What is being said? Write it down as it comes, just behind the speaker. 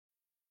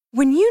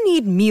When you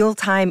need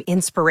mealtime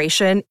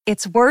inspiration,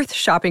 it's worth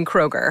shopping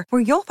Kroger,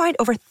 where you'll find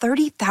over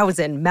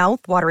 30,000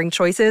 mouth-watering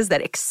choices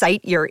that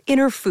excite your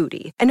inner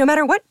foodie. And no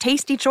matter what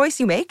tasty choice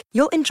you make,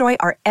 you'll enjoy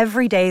our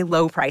everyday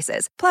low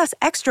prices, plus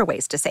extra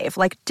ways to save,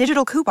 like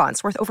digital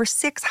coupons worth over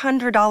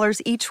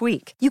 $600 each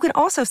week. You can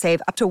also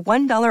save up to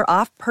 $1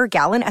 off per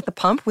gallon at the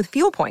pump with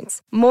fuel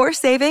points. More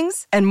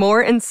savings and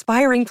more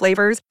inspiring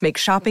flavors make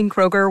shopping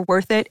Kroger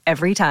worth it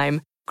every time.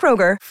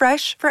 Kroger,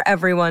 fresh for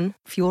everyone.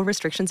 Fuel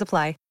restrictions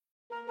apply.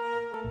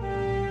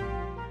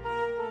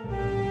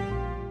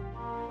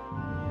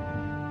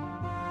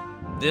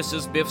 This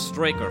is Biff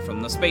Straker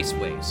from the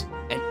Spaceways,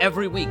 and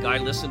every week I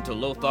listen to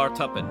Lothar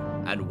Tuppen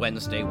and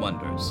Wednesday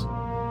Wonders.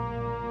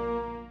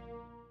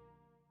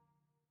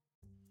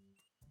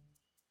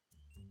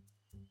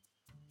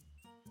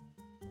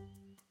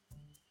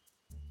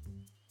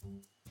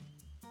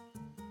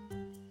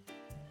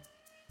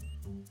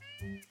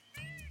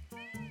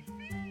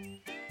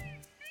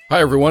 Hi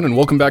everyone, and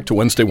welcome back to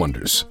Wednesday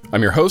Wonders.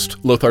 I'm your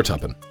host, Lothar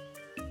Tuppen.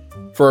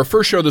 For our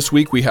first show this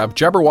week, we have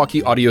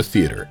Jabberwocky Audio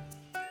Theater,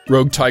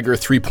 Rogue Tiger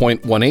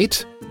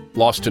 3.18,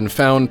 Lost and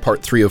Found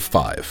Part 3 of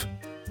 5.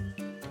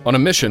 On a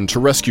mission to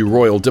rescue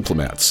royal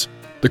diplomats,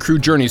 the crew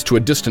journeys to a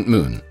distant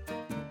moon.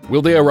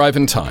 Will they arrive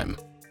in time?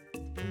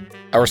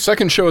 Our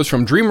second show is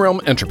from Dream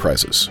Realm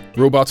Enterprises,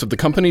 Robots of the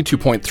Company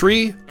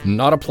 2.3,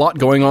 not a plot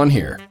going on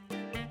here.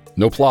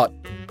 No plot,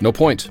 no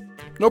point,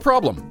 no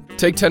problem.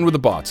 Take 10 with the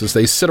bots as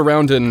they sit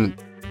around and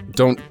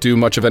don't do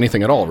much of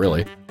anything at all,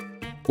 really.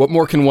 What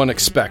more can one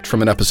expect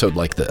from an episode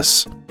like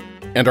this?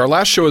 And our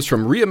last show is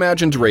from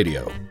Reimagined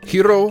Radio,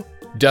 Hero,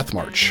 Death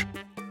March,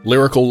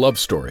 Lyrical Love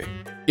Story,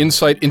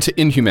 Insight into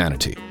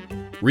Inhumanity.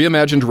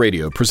 Reimagined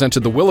Radio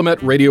presented the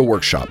Willamette Radio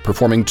Workshop,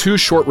 performing 2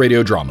 short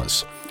radio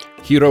dramas,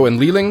 Hero and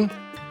Leeling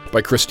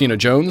by Christina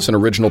Jones, an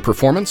original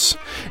performance,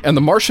 and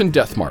The Martian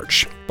Death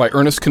March by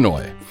Ernest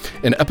Kanoy,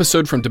 an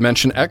episode from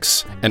Dimension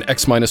X and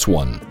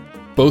X-1.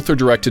 Both are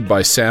directed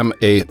by Sam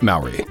A.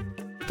 Mowry.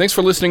 Thanks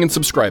for listening and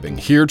subscribing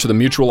here to the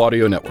Mutual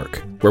Audio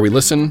Network, where we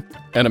listen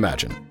and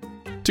imagine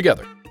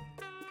together.